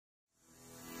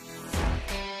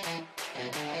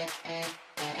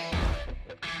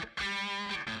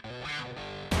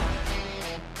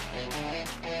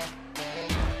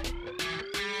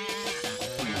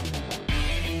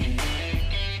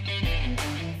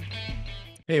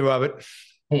Hey, Robert.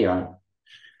 Hey, Yaron.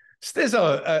 So there's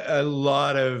a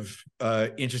lot of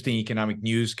interesting economic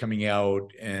news coming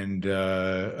out, and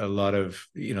a lot of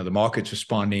the market's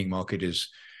responding. Market is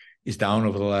down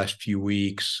over the last few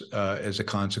weeks as a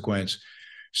consequence.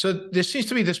 So there seems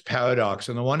to be this paradox.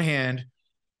 On the one hand,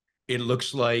 it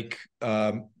looks like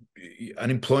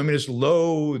unemployment is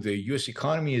low. The U.S.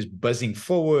 economy is buzzing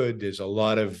forward. There's a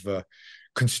lot of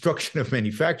construction of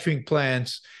manufacturing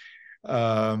plants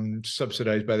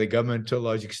subsidized by the government to a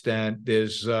large extent.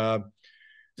 There's a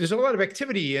lot of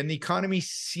activity, and the economy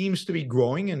seems to be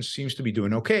growing and seems to be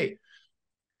doing okay.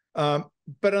 Um,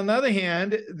 but on the other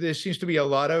hand, there seems to be a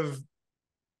lot of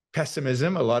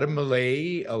pessimism, a lot of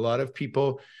malaise, a lot of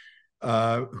people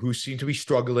who seem to be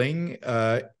struggling.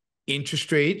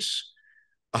 Interest rates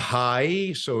are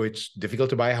high, so it's difficult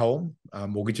to buy a home.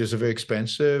 Mortgages are very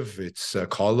expensive. It's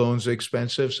car loans are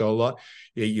expensive. So a lot,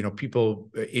 people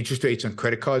interest rates on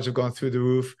credit cards have gone through the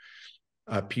roof.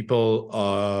 People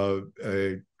are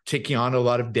taking on a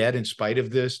lot of debt in spite of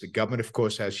this. The government, of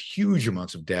course, has huge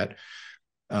amounts of debt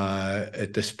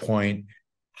at this point.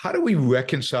 How do we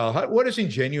reconcile? What does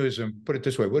Ingenuism, put it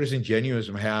this way, what does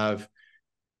Ingenuism have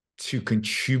to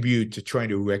contribute to trying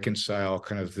to reconcile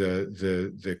kind of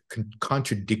the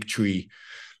contradictory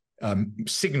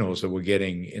signals that we're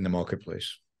getting in the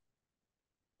marketplace?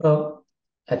 Well,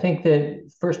 I think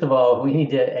that first of all, we need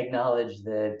to acknowledge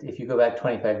that if you go back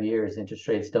 25 years, interest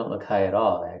rates don't look high at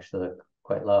all. They actually look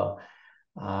quite low.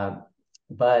 Uh,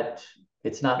 but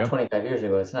it's not Yep. 25 years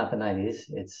ago. It's not the 90s.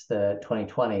 It's the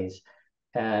 2020s.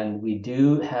 And we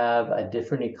do have a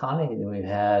different economy than we've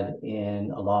had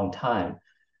in a long time.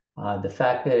 The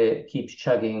fact that it keeps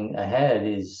chugging ahead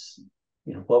is,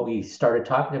 what we started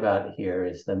talking about here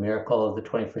is the miracle of the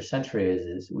 21st century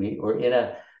is we're in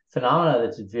a phenomena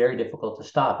that's very difficult to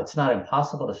stop. It's not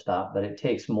impossible to stop, but it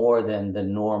takes more than the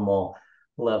normal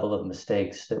level of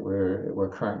mistakes that we're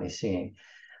currently seeing.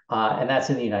 And that's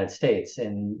in the United States.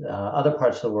 In other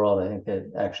parts of the world, I think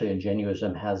that actually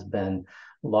Ingenuism has been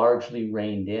largely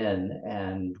reined in,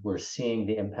 and we're seeing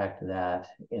the impact of that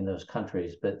in those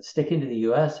countries. But sticking to the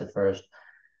U.S. at first,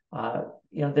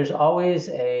 there's always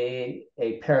a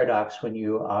paradox when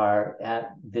you are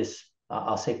at this,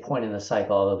 I'll say, point in the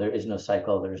cycle, although there is no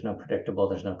cycle, there's no predictable,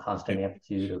 there's no constant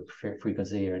amplitude or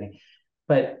frequency or anything.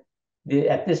 But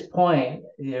at this point,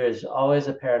 there's always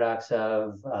a paradox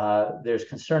of there's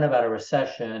concern about a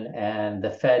recession and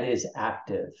the Fed is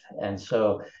active. And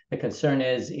so the concern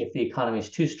is if the economy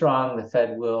is too strong, the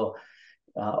Fed will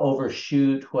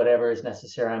overshoot whatever is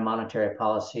necessary on monetary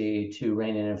policy to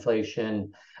rein in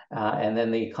inflation. And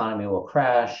then the economy will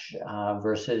crash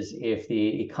versus if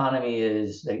the economy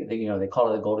is, they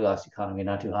call it the Goldilocks economy,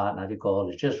 not too hot, not too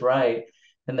cold, it's just right.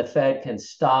 Then the Fed can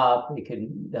stop. It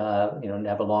can,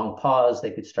 have a long pause.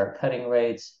 They could start cutting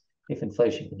rates if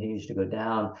inflation continues to go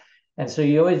down. And so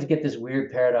you always get this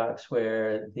weird paradox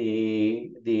where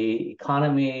the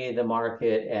economy, the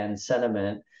market, and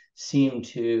sentiment seem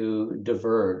to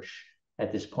diverge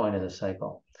at this point of the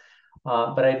cycle.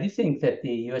 But I do think that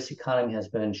the U.S. economy has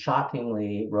been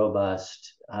shockingly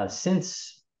robust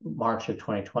since March of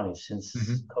 2020, since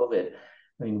Mm-hmm. COVID.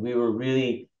 I mean, we were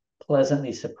really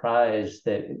pleasantly surprised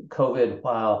that COVID,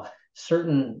 while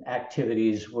certain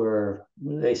activities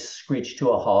they screeched to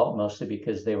a halt, mostly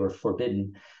because they were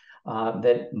forbidden,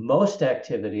 that most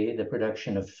activity, the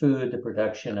production of food, the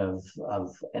production of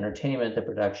entertainment, the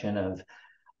production of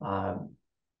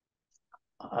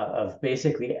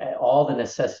basically all the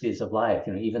necessities of life,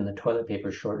 even the toilet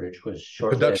paper shortage was The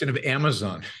short-lived. production of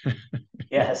Amazon.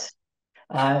 Yes,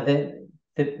 that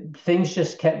things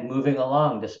just kept moving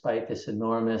along despite this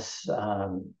enormous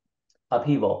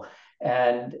upheaval.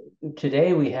 And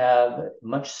today we have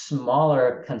much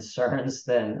smaller concerns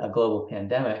than a global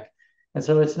pandemic. And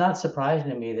so it's not surprising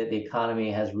to me that the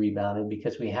economy has rebounded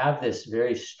because we have this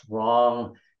very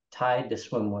strong tide to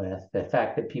swim with. The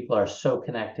fact that people are so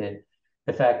connected,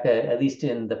 the fact that at least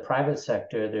in the private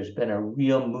sector, there's been a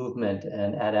real movement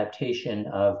and adaptation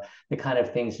of the kind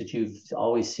of things that you've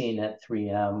always seen at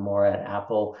 3M or at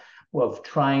Apple, of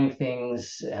trying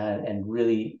things and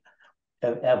really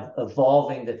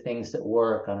evolving the things that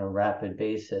work on a rapid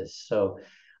basis. So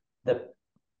the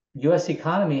U.S.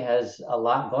 economy has a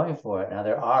lot going for it. Now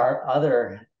there are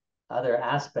other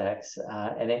aspects,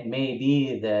 and it may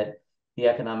be that the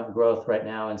economic growth right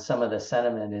now and some of the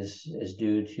sentiment is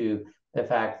due to the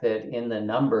fact that in the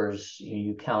numbers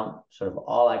you count sort of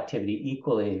all activity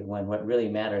equally when what really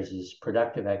matters is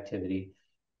productive activity,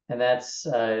 and that's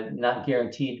not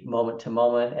guaranteed moment to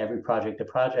moment, every project to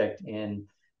project in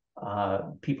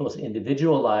people's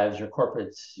individual lives or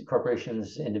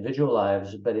corporations' individual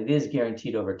lives, but it is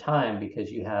guaranteed over time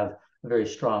because you have a very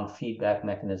strong feedback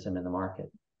mechanism in the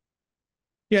market.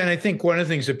 Yeah, and I think one of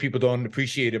the things that people don't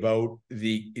appreciate about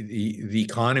the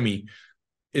economy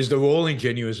is the role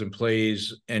Ingenuism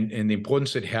plays and the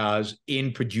importance it has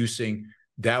in producing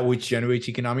that which generates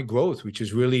economic growth, which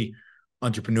is really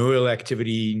entrepreneurial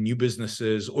activity, new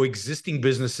businesses, or existing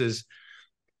businesses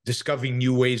discovering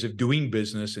new ways of doing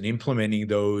business and implementing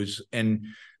those. And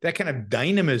that kind of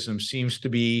dynamism seems to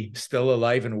be still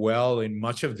alive and well in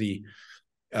much of the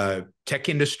tech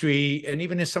industry and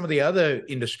even in some of the other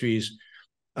industries.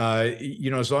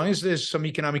 As long as there's some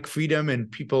economic freedom and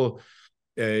people,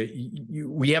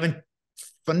 we haven't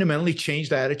fundamentally changed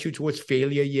the attitude towards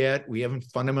failure yet. We haven't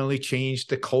fundamentally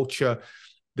changed the culture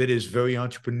that is very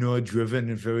entrepreneur driven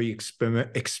and very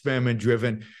experiment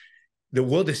driven. The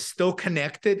world is still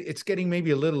connected. It's getting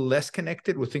maybe a little less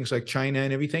connected with things like China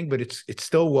and everything, but it's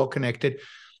still well connected.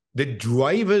 The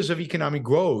drivers of economic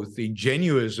growth, the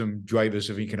Ingenuism drivers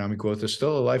of economic growth, are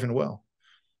still alive and well.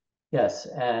 Yes,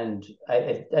 and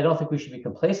I don't think we should be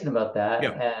complacent about that.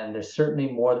 Yeah. And there's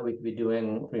certainly more that we could be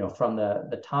doing, from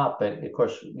the top. But of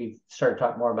course, we've started to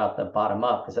talk more about the bottom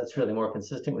up because that's really more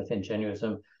consistent with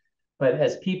Ingenuism. But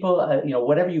as people,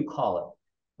 whatever you call it,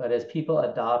 but as people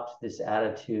adopt this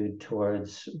attitude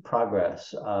towards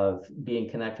progress, of being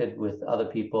connected with other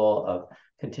people, of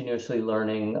continuously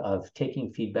learning, of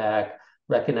taking feedback,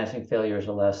 recognizing failure as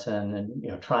a lesson,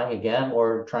 and trying again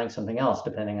or trying something else,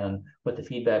 depending on what the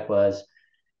feedback was,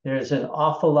 there's an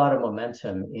awful lot of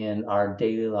momentum in our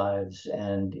daily lives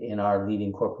and in our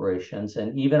leading corporations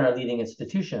and even our leading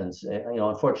institutions.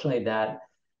 Unfortunately, that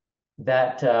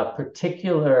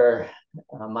particular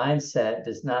mindset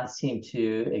does not seem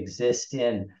to exist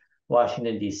in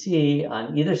Washington, D.C.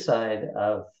 on either side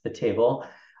of the table.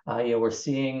 We're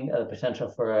seeing the potential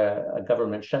for a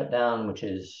government shutdown, which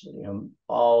is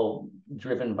all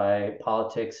driven by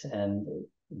politics and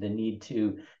the need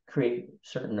to create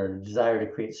certain or desire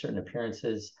to create certain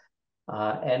appearances.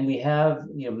 And we have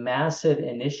massive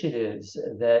initiatives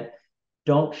that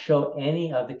don't show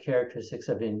any of the characteristics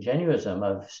of Ingenuism,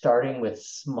 of starting with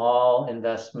small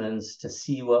investments to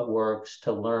see what works,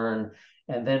 to learn,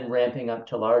 and then ramping up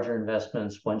to larger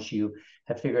investments once you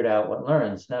have figured out what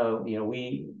learns. Now,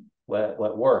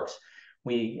 what works.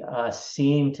 We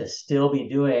seem to still be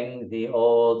doing the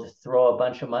old throw a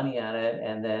bunch of money at it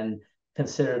and then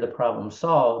consider the problem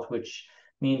solved, which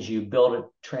means you build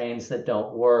trains that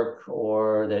don't work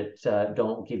or that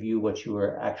don't give you what you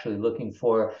were actually looking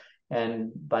for.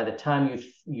 And by the time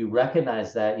you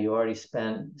recognize that, you already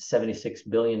spent $76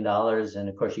 billion. And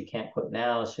of course, you can't quit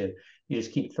now. So you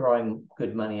just keep throwing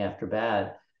good money after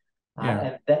bad.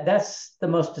 And that's the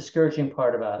most discouraging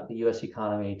part about the U.S.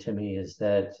 economy to me, is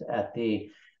that at the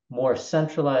more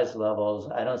centralized levels,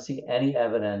 I don't see any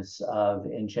evidence of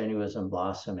Ingenuism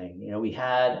blossoming. We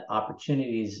had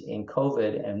opportunities in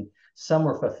COVID and some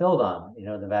were fulfilled on.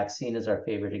 The vaccine is our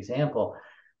favorite example.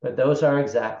 But those are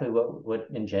exactly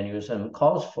what Ingenuism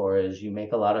calls for, is you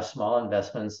make a lot of small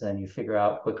investments, then you figure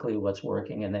out quickly what's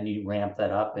working, and then you ramp that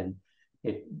up. And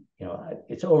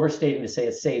it's overstating to say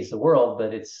it saves the world,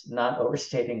 but it's not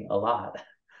overstating a lot.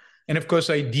 And of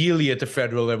course, ideally at the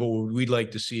federal level, what we'd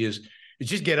like to see is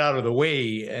just get out of the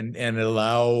way and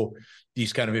allow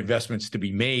these kind of investments to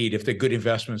be made. If they're good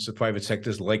investments, the private sector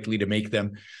is likely to make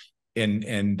them. And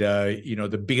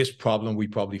the biggest problem we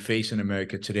probably face in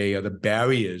America today are the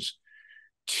barriers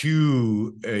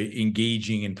to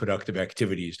engaging in productive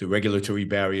activities, the regulatory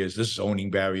barriers, the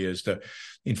zoning barriers, the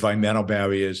environmental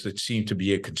barriers that seem to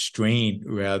be a constraint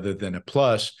rather than a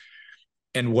plus.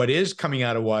 And what is coming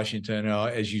out of Washington,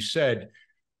 as you said,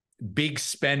 big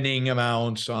spending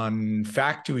amounts on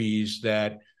factories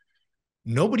that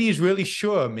nobody is really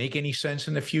sure make any sense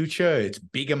in the future. It's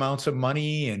big amounts of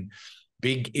money, and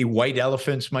big white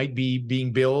elephants might be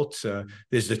being built.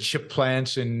 There's the chip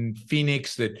plants in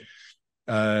Phoenix that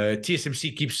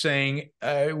TSMC keeps saying,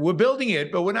 we're building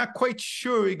it, but we're not quite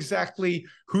sure exactly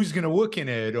who's going to work in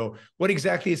it or what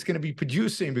exactly it's going to be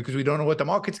producing, because we don't know what the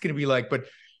market's going to be like. But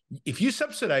if you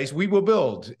subsidize, we will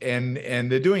build, and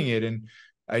they're doing it. And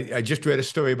I just read a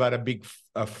story about a big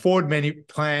Ford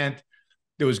plant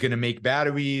that was going to make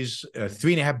batteries,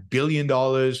 $3.5 billion.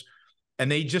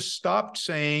 And they just stopped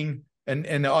saying,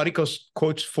 and the article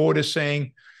quotes Ford as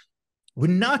saying, we're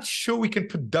not sure we can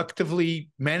productively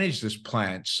manage this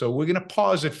plant. So we're going to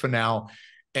pause it for now,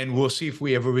 and we'll see if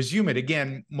we ever resume it.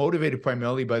 Again, motivated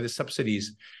primarily by the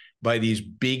subsidies, by these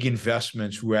big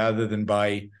investments, rather than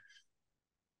by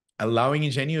allowing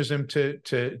Ingenuism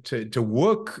to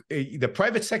work. The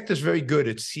private sector is very good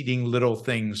at seeding little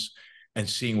things and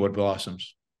seeing what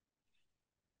blossoms.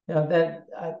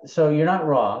 So you're not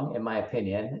wrong, in my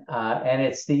opinion, and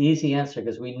it's the easy answer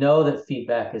because we know that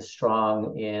feedback is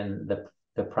strong in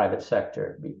the private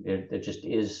sector. There just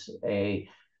is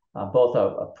both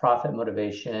a profit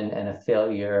motivation and a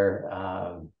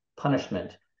failure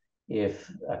punishment if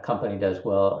a company does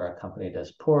well or a company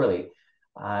does poorly.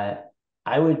 I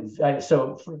would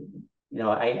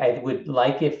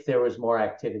like if there was more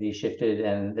activity shifted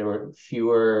and there were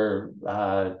fewer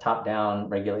top-down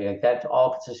regulating. Like that's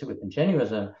all consistent with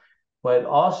Ingenuism. What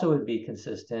also would be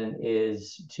consistent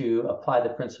is to apply the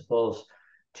principles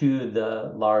to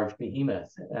the large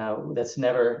behemoth. That's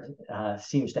never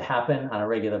seems to happen on a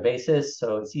regular basis,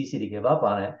 so it's easy to give up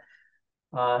on it.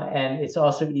 And it's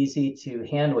also easy to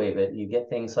hand wave it. You get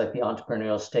things like the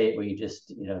entrepreneurial state where you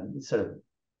just, sort of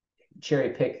cherry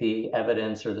pick the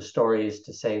evidence or the stories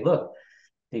to say, look,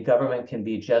 the government can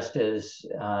be just as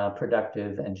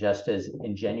productive and just as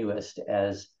ingenuous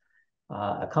as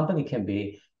a company can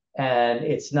be. And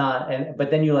it's not,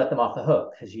 but then you let them off the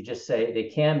hook because you just say they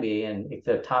can be. And if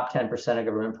the top 10% of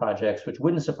government projects, which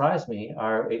wouldn't surprise me,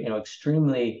 are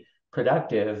extremely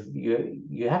productive,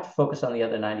 you have to focus on the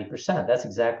other 90%. That's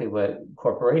exactly what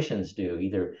corporations do,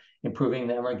 either improving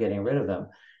them or getting rid of them.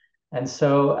 And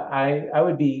so I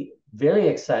would be very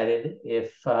excited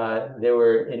if there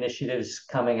were initiatives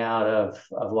coming out of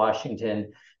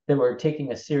Washington that were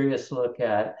taking a serious look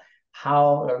at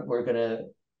how we're going to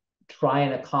try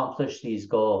and accomplish these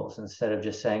goals instead of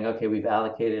just saying, okay, we've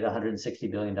allocated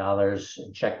 $160 billion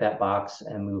and check that box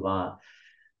and move on.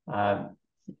 I'm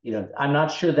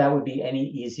not sure that would be any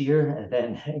easier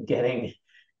than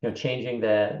changing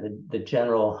the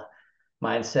general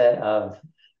mindset of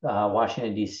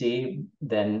Washington, D.C.,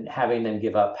 than having them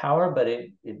give up power, but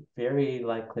it very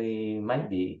likely might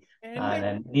be.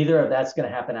 And neither of that's going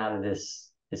to happen out of this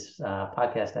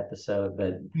podcast episode.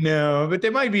 But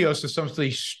there might be also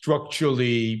something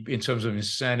structurally in terms of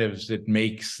incentives that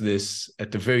makes this,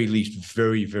 at the very least,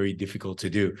 very, very difficult to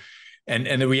do.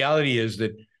 And the reality is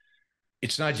that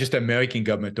it's not just the American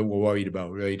government that we're worried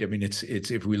about, right? I mean, it's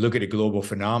if we look at a global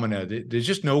phenomena, there's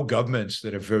just no governments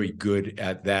that are very good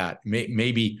at that.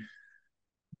 Maybe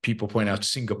people point out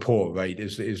Singapore, right,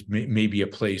 is maybe a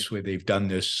place where they've done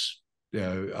this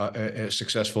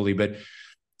successfully. But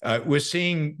we're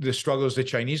seeing the struggles the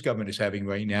Chinese government is having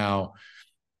right now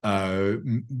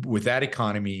with that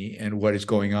economy and what is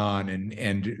going on.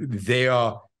 And they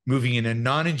are moving in a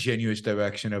non-ingenuous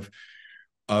direction of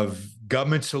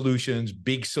government solutions,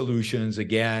 big solutions,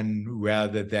 again,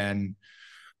 rather than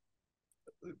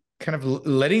kind of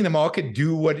letting the market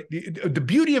do what the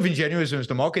beauty of Ingenuism is.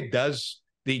 The market does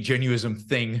the Ingenuism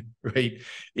thing, right?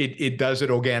 It does it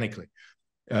organically.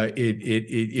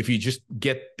 If you just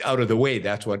get out of the way,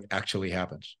 that's what actually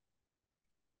happens.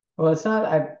 Well, it's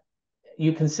not.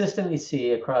 You consistently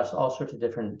see across all sorts of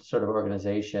different sort of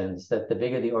organizations that the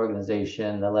bigger the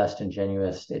organization, the less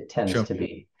ingenuous it tends to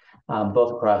be.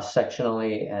 Both across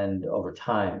sectionally and over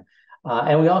time.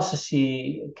 And we also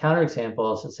see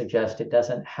counterexamples that suggest it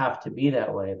doesn't have to be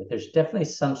that way, but there's definitely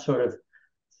some sort of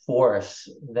force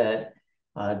that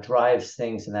drives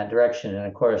things in that direction. And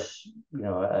of course,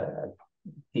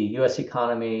 the US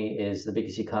economy is the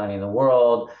biggest economy in the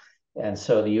world. And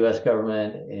so the US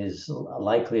government is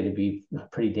likely to be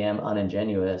pretty damn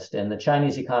uningenuous. And the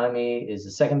Chinese economy is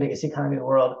the second biggest economy in the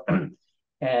world.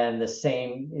 And the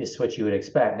same is what you would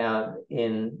expect. Now,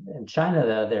 in China,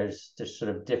 though, there's sort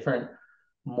of different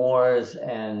mores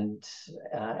and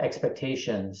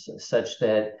expectations such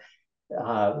that,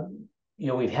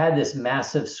 we've had this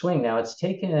massive swing. Now, it's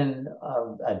taken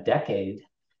a decade,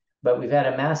 but we've had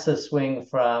a massive swing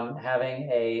from having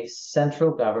a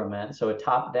central government, so a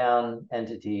top-down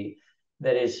entity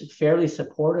that is fairly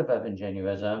supportive of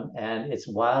Ingenuism, and it's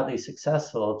wildly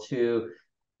successful, to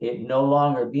it no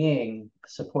longer being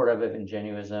supportive of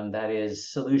Ingenuism, that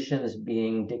is, solutions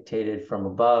being dictated from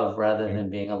above rather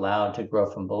than being allowed to grow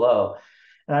from below.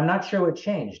 And I'm not sure what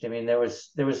changed. I mean, there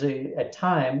was a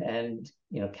time, and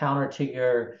counter to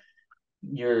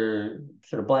your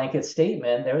sort of blanket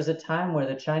statement, there was a time where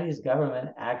the Chinese government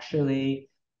actually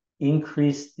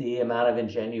increased the amount of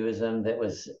Ingenuism that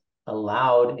was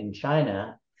allowed in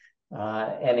China.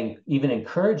 And even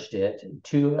encouraged it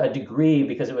to a degree,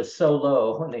 because it was so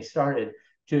low when they started,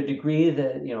 to a degree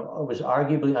that was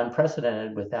arguably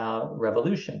unprecedented without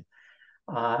revolution,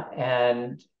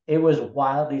 and it was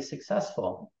wildly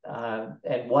successful.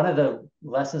 And one of the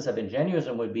lessons of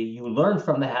Ingenuism would be you learn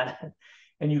from that,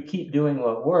 and you keep doing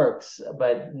what works,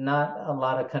 but not a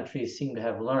lot of countries seem to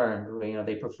have learned.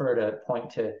 They prefer to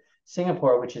point to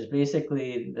Singapore, which is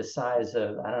basically the size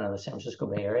of, I don't know, the San Francisco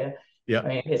Bay Area. Yeah. I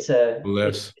mean,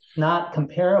 Less. it's not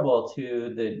comparable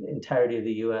to the entirety of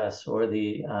the U.S. or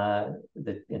the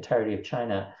entirety of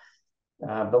China.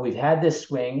 But we've had this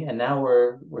swing, and now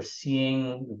we're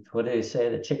seeing, what do they say?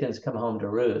 The chickens come home to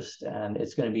roost, and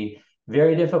it's going to be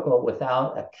very difficult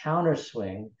without a counter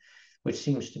swing, which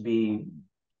seems to be,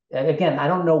 again, I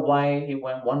don't know why it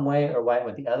went one way or why it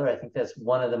went the other. I think that's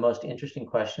one of the most interesting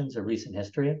questions of recent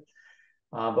history.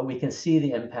 But we can see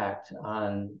the impact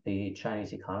on the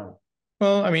Chinese economy.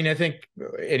 Well, I mean, I think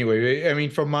anyway, I mean,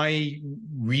 from my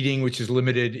reading, which is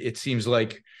limited, it seems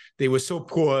like they were so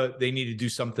poor they need to do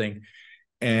something,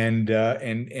 and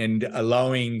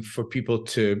allowing for people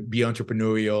to be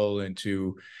entrepreneurial and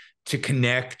to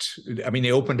connect. I mean,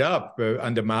 they opened up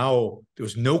under Mao. There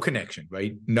was no connection,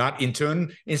 right? Not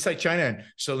inside China, and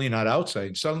certainly not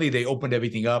outside. Suddenly, they opened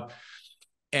everything up,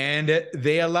 and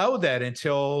they allowed that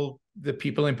until the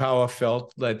people in power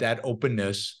felt that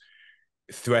openness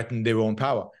threatened their own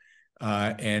power,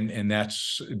 and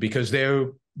that's because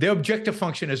their objective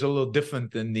function is a little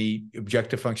different than the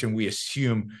objective function we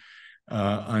assume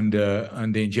under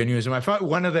Ingenuism. I found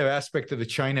one other aspect of the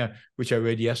China, which I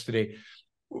read yesterday.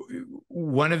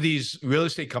 One of these real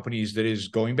estate companies that is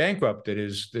going bankrupt, that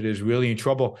is really in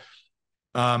trouble.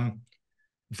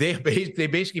 They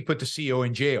basically put the CEO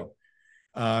in jail,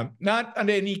 not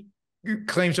under any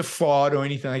claims of fraud or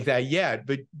anything like that yet,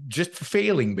 but just for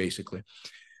failing, basically.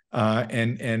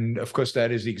 And of course,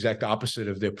 that is the exact opposite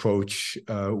of the approach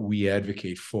we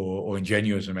advocate for, or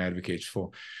Ingenuism advocates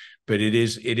for. But it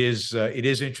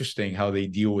is interesting how they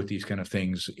deal with these kind of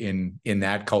things in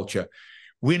that culture.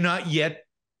 We're not yet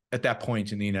at that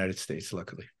point in the United States,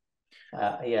 luckily.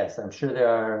 Yes, I'm sure there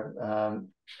are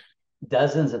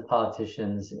dozens of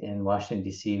politicians in Washington,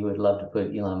 D.C. who would love to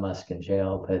put Elon Musk in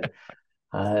jail, but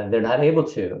they're not able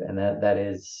to. And that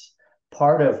is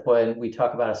part of when we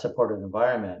talk about a supportive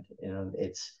environment.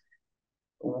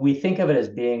 We think of it as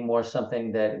being more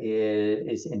something that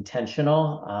is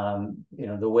intentional.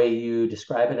 The way you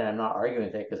describe it, and I'm not arguing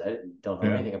with it because I don't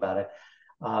know anything about it,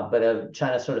 but of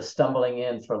China sort of stumbling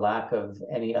in for lack of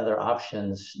any other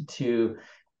options to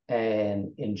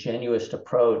an ingenuous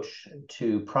approach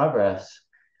to progress,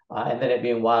 and then it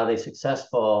being wildly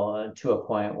successful to a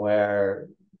point where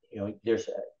there's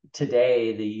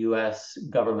today the U.S.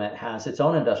 government has its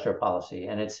own industrial policy,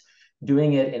 and it's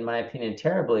doing it, in my opinion,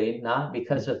 terribly, not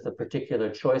because of the particular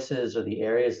choices or the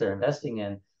areas they're investing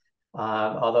in,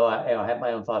 although I have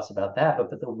my own thoughts about that,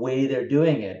 but the way they're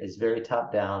doing it is very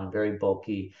top down, very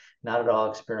bulky, not at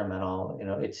all experimental.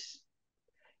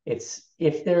 It's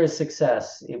if there is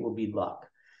success, it will be luck,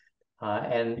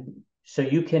 and so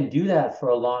you can do that for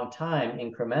a long time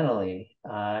incrementally,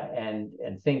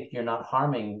 and think you're not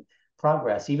harming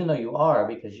progress, even though you are,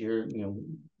 because you're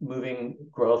moving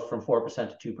growth from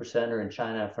 4% to 2%, or in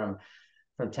China from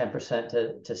 10%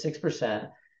 to 6%.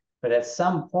 But at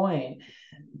some point,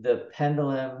 the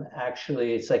pendulum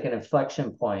actually, it's like an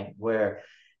inflection point where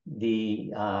the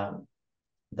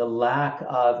lack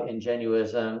of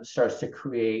ingenuism starts to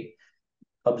create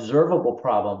observable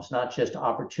problems, not just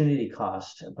opportunity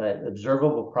cost, but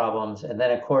observable problems. And then,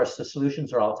 of course, the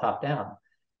solutions are all top down.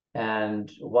 And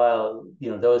while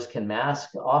those can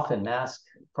often mask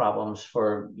problems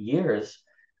for years,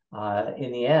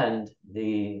 in the end,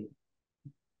 the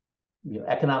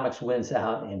economics wins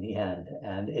out in the end.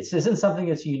 And it isn't something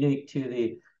that's unique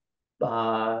to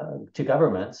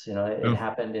governments. It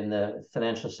happened in the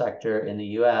financial sector in the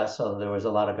U.S., although there was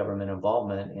a lot of government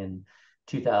involvement in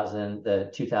the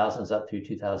 2000s up through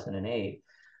 2008.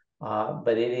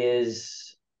 But it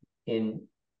is, in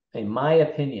my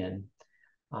opinion,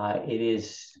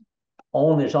 there's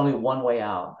only one way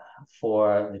out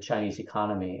for the Chinese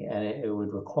economy, and it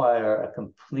would require a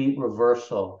complete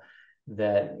reversal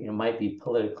that might be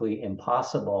politically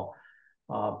impossible.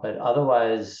 But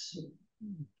otherwise,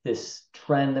 this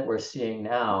trend that we're seeing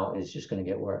now is just going to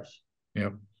get worse. Yeah,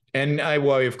 and I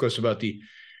worry, of course, about the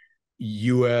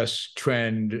U.S.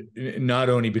 trend, not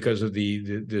only because of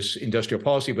this industrial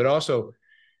policy, but also,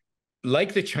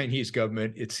 like the Chinese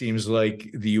government, it seems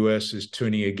like the U.S. is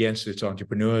turning against its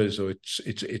entrepreneurs or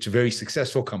its very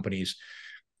successful companies.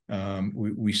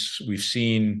 We've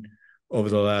seen over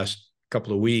the last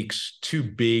couple of weeks 2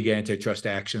 big antitrust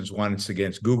actions. Once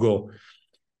against Google,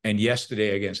 and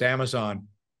yesterday against Amazon.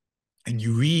 And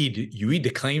you read the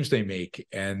claims they make,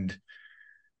 and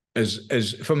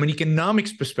as from an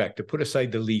economics perspective, put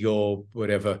aside the legal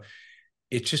whatever,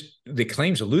 it's just the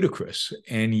claims are ludicrous,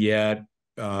 and yet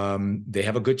they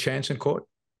have a good chance in court.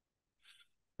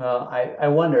 Well, I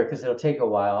wonder because it'll take a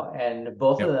while. And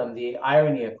both of Yep. them, the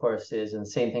irony, of course, is, and the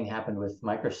same thing happened with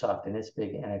Microsoft in its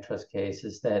big antitrust case,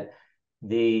 is that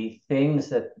the things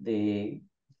that the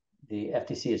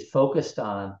FTC is focused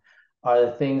on are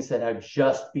the things that have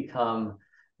just become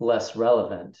less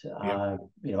relevant. Yep.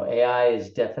 AI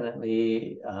is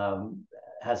definitely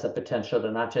has the potential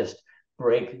to not just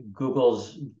break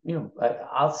Google's,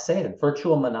 I'll say it,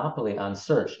 virtual monopoly on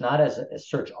search, not as a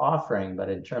search offering, but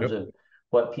in terms Yep. of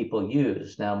what people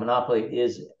use. Now, monopoly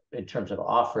is in terms of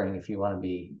offering, if you want to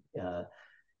be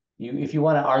if you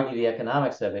want to argue the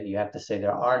economics of it, you have to say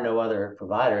there are no other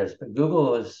providers. But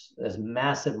Google has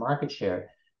massive market share,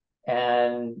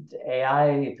 and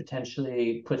AI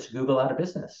potentially puts Google out of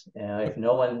business. If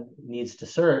no one needs to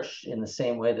search in the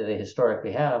same way that they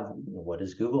historically have, what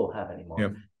does Google have anymore?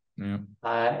 Yep. Yep.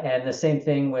 And the same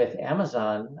thing with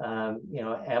Amazon.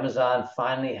 Amazon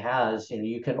finally has,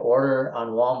 you can order on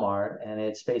Walmart, and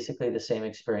it's basically the same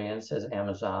experience as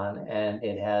Amazon, and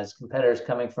it has competitors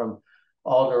coming from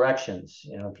all directions.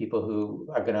 People who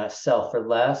are going to sell for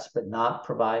less but not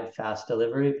provide fast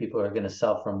delivery. People who are going to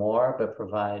sell for more but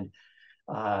provide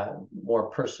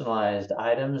more personalized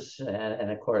items,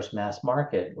 and of course mass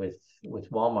market with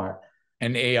Walmart.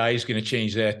 And AI is going to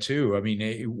change that too. I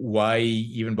mean, why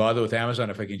even bother with Amazon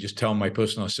if I can just tell my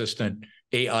personal assistant,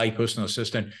 AI personal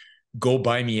assistant, go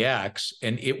buy me X,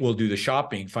 and it will do the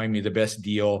shopping, find me the best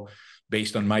deal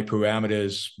based on my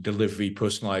parameters, delivery,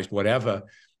 personalized, whatever,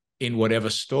 in whatever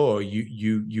store.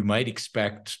 You might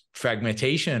expect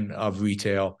fragmentation of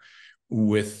retail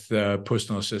with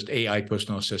AI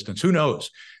personal assistants. Who knows?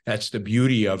 That's the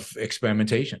beauty of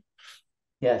experimentation.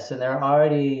 Yes, and there are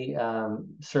already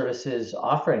services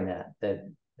offering that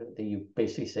you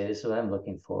basically say, this is what I'm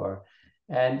looking for.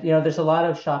 And there's a lot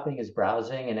of shopping is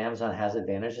browsing, and Amazon has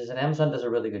advantages, and Amazon does a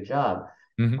really good job.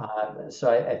 Mm-hmm. So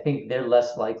I think they're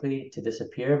less likely to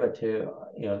disappear, but to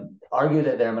argue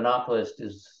that they're a monopolist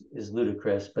is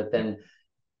ludicrous. But then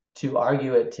to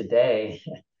argue it today,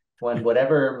 when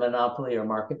whatever monopoly or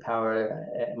market power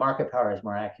is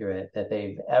more accurate, that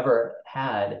they've ever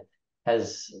had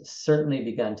has certainly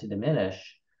begun to diminish.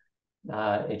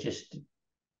 It just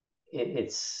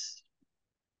it's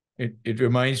It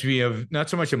reminds me of not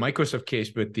so much a Microsoft case,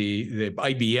 but the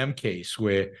IBM case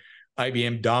where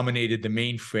IBM dominated the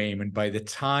mainframe, and by the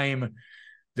time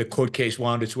the court case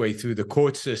wound its way through the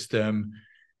court system,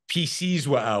 PCs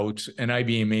were out and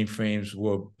IBM mainframes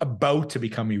were about to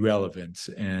become irrelevant.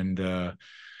 And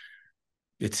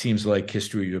it seems like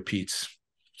history repeats.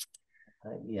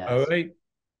 All yes, right.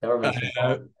 government's Uh,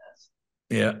 involved in this.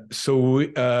 yeah. So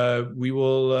we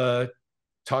will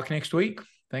talk next week.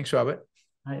 Thanks, Robert.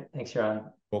 All right, thanks,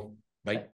 Yaron. Cool. Bye. Bye.